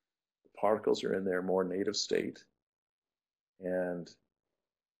 The particles are in their more native state, and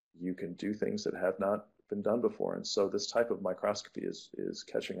you can do things that have not been done before. And so this type of microscopy is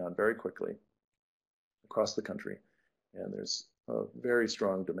catching on very quickly across the country, and there's a very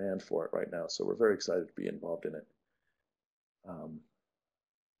strong demand for it right now. So we're very excited to be involved in it.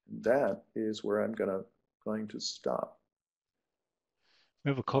 That is where I'm going to stop.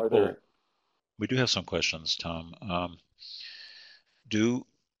 We have a couple. We do have some questions, Tom.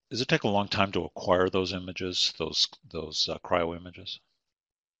 Does it take a long time to acquire those images, those cryo images?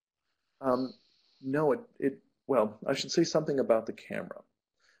 No, well, I should say something about the camera.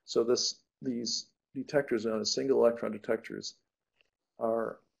 So these detectors, known as single electron detectors,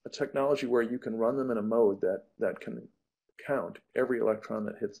 are a technology where you can run them in a mode that can count every electron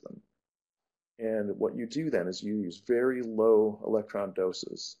that hits them. And what you do then is you use very low electron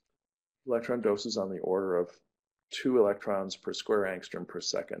doses on the order of 2 electrons per square angstrom per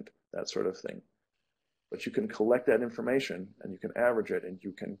second, that sort of thing. But you can collect that information and you can average it, and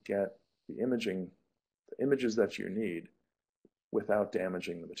you can get the images that you need without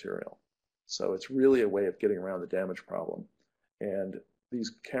damaging the material. So it's really a way of getting around the damage problem. And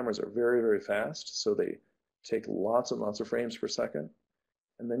these cameras are very, very fast, so they take lots and lots of frames per second.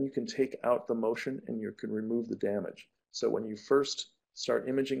 And then you can take out the motion and you can remove the damage. So when you first start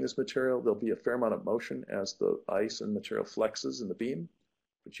imaging this material, there'll be a fair amount of motion as the ice and material flexes in the beam,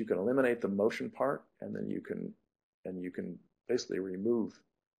 but you can eliminate the motion part, and then you can basically remove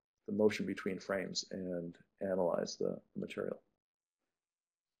the motion between frames and analyze the material.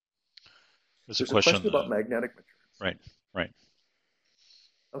 There's a question about magnetic materials. Right.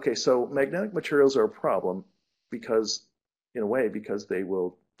 Okay, so magnetic materials are a problem because they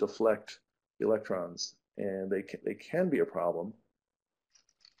will deflect the electrons, and they can be a problem.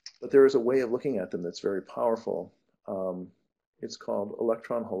 But there is a way of looking at them that's very powerful. It's called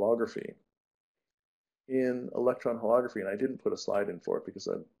electron holography. In electron holography, and I didn't put a slide in for it because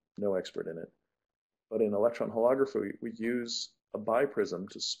I'm no expert in it, but in electron holography, we use a biprism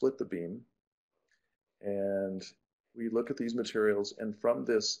to split the beam, and we look at these materials, and from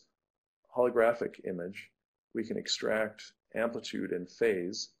this holographic image, we can extract amplitude and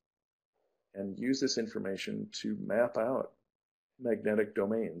phase and use this information to map out magnetic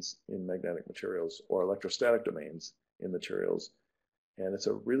domains in magnetic materials or electrostatic domains in materials. And it's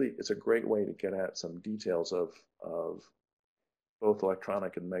a great way to get at some details of both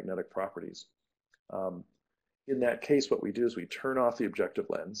electronic and magnetic properties. In that case, what we do is we turn off the objective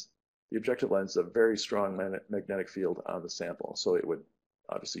lens, the objective lens is a very strong magnetic field on the sample, so it would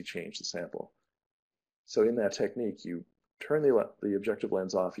obviously change the sample. So in that technique, you turn the objective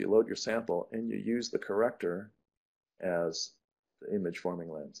lens off, you load your sample, and you use the corrector as the image forming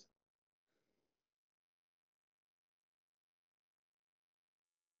lens.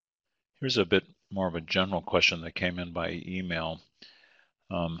 Here's a bit more of a general question that came in by email.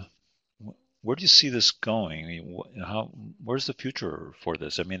 Where do you see this going? I mean, where's the future for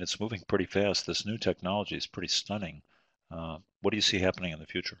this? I mean, it's moving pretty fast. This new technology is pretty stunning. What do you see happening in the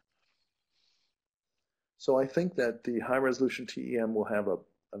future? So I think that the high resolution TEM will have a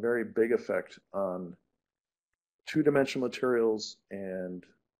very big effect on two-dimensional materials and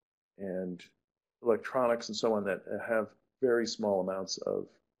electronics and so on that have very small amounts of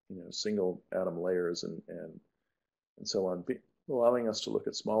single atom layers and so on, allowing us to look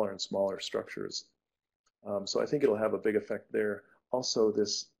at smaller and smaller structures. So I think it'll have a big effect there. Also,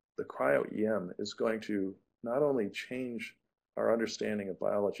 the cryo-EM is going to not only change our understanding of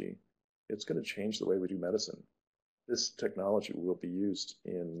biology, it's going to change the way we do medicine. This technology will be used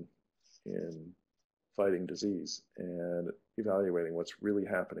in fighting disease and evaluating what's really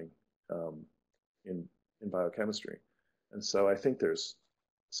happening in biochemistry. And so I think there's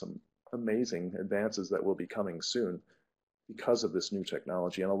some amazing advances that will be coming soon because of this new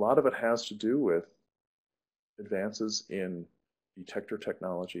technology. And a lot of it has to do with advances in detector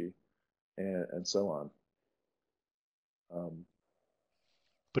technology and so on.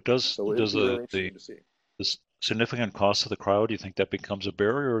 But does really the significant cost of the cryo, do you think that becomes a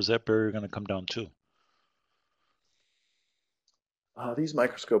barrier, or is that barrier going to come down too? These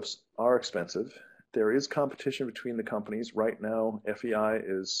microscopes are expensive. There is competition between the companies. Right now, FEI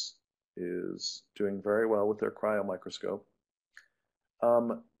is doing very well with their cryo microscope.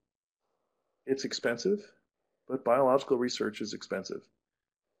 It's expensive, but biological research is expensive.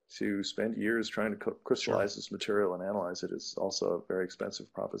 To spend years trying to crystallize this material and analyze it is also a very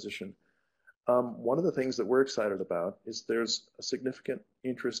expensive proposition. One of the things that we're excited about is there's a significant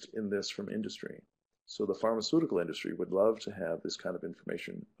interest in this from industry. So the pharmaceutical industry would love to have this kind of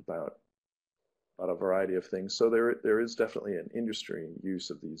information about a variety of things. So there is definitely an industry use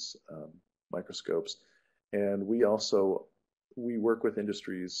of these microscopes. And we work with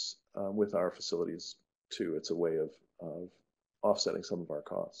industries with our facilities too. It's a way of offsetting some of our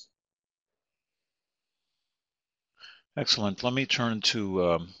costs. Excellent. Let me turn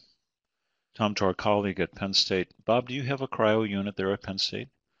to Tom, to our colleague at Penn State. Bob, do you have a cryo unit there at Penn State?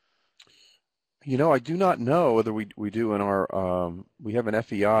 I do not know whether we do in our, we have an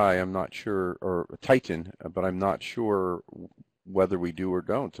FEI, I'm not sure, or a Titan, but I'm not sure whether we do or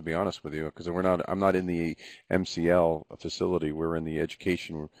don't, to be honest with you, because I'm not in the MCL facility. We're in the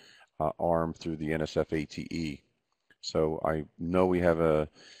education arm through the NSF-ATE. So I know we have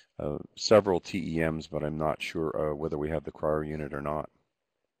several TEMs, but I'm not sure whether we have the cryo unit or not.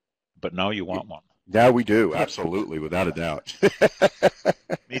 But now you want one. Now we do, absolutely, without a doubt.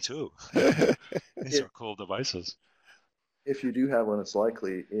 Me too. These are cool devices. If you do have one, it's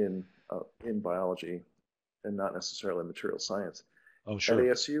likely in biology and not necessarily material science. Oh, sure.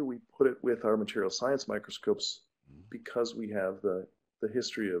 At ASU, we put it with our material science microscopes because we have the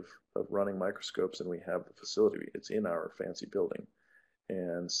history of running microscopes and we have the facility. It's in our fancy building.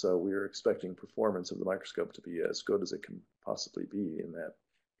 And so we're expecting performance of the microscope to be as good as it can possibly be in that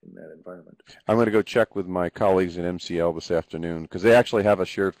environment. I'm going to go check with my colleagues in MCL this afternoon because they actually have a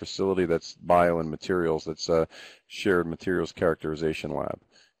shared facility that's bio and materials. That's a shared materials characterization lab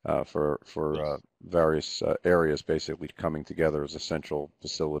for various areas basically coming together as a central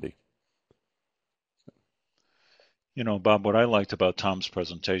facility. Bob, what I liked about Tom's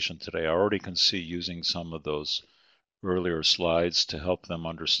presentation today, I already can see using some of those earlier slides to help them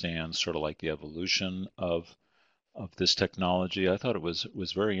understand sort of like the evolution of this technology. I thought it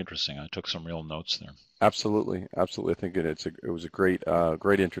was very interesting. I took some real notes there. Absolutely. I think it was a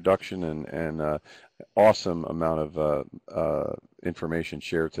great introduction and awesome amount of information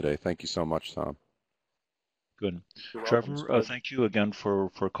shared today. Thank you so much, Tom. Good. Trevor, thank you again for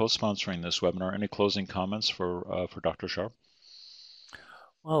co-sponsoring this webinar. Any closing comments for Dr. Sharp?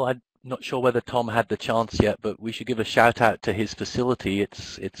 Well, I'm not sure whether Tom had the chance yet, but we should give a shout out to his facility.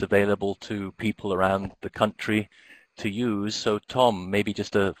 It's available to people around the country to use. So Tom, maybe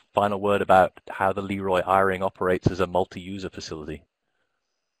just a final word about how the Leroy Eyring operates as a multi-user facility.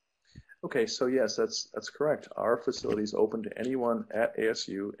 Okay, so yes, that's correct. Our facility is open to anyone at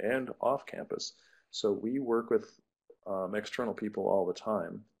ASU and off campus. So we work with external people all the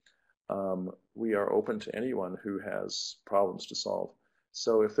time. We are open to anyone who has problems to solve.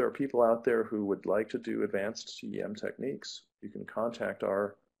 So if there are people out there who would like to do advanced TEM techniques, you can contact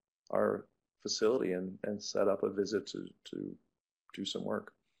our our facility and set up a visit to do some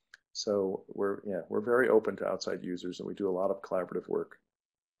work. So we're very open to outside users, and we do a lot of collaborative work.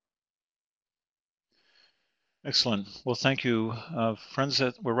 Excellent. Well, thank you. Friends,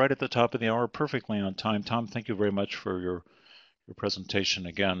 we're right at the top of the hour, perfectly on time. Tom, thank you very much for your presentation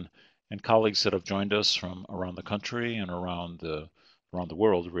again. And colleagues that have joined us from around the country and around the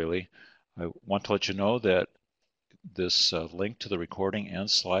world, really, I want to let you know that this link to the recording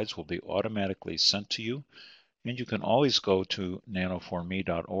and slides will be automatically sent to you. And you can always go to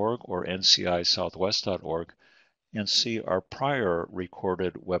nano4me.org or ncisouthwest.org and see our prior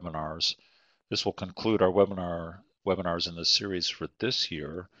recorded webinars. This will conclude our webinars in the series for this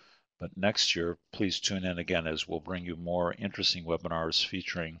year, but next year, please tune in again as we'll bring you more interesting webinars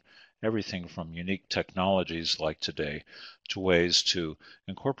featuring everything from unique technologies like today to ways to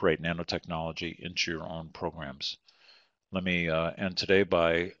incorporate nanotechnology into your own programs. Let me end today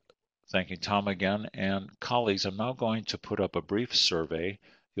by thanking Tom again. And colleagues, I'm now going to put up a brief survey.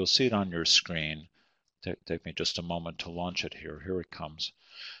 You'll see it on your screen. Take me just a moment to launch it here. Here it comes.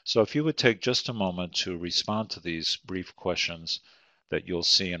 So if you would take just a moment to respond to these brief questions that you'll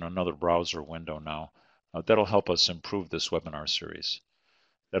see in another browser window now, that'll help us improve this webinar series.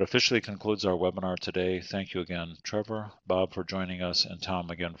 That officially concludes our webinar today. Thank you again, Trevor, Bob, for joining us, and Tom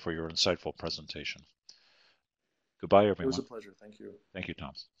again for your insightful presentation. Goodbye, everyone. It was a pleasure. Thank you. Thank you,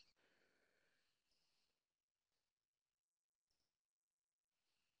 Tom.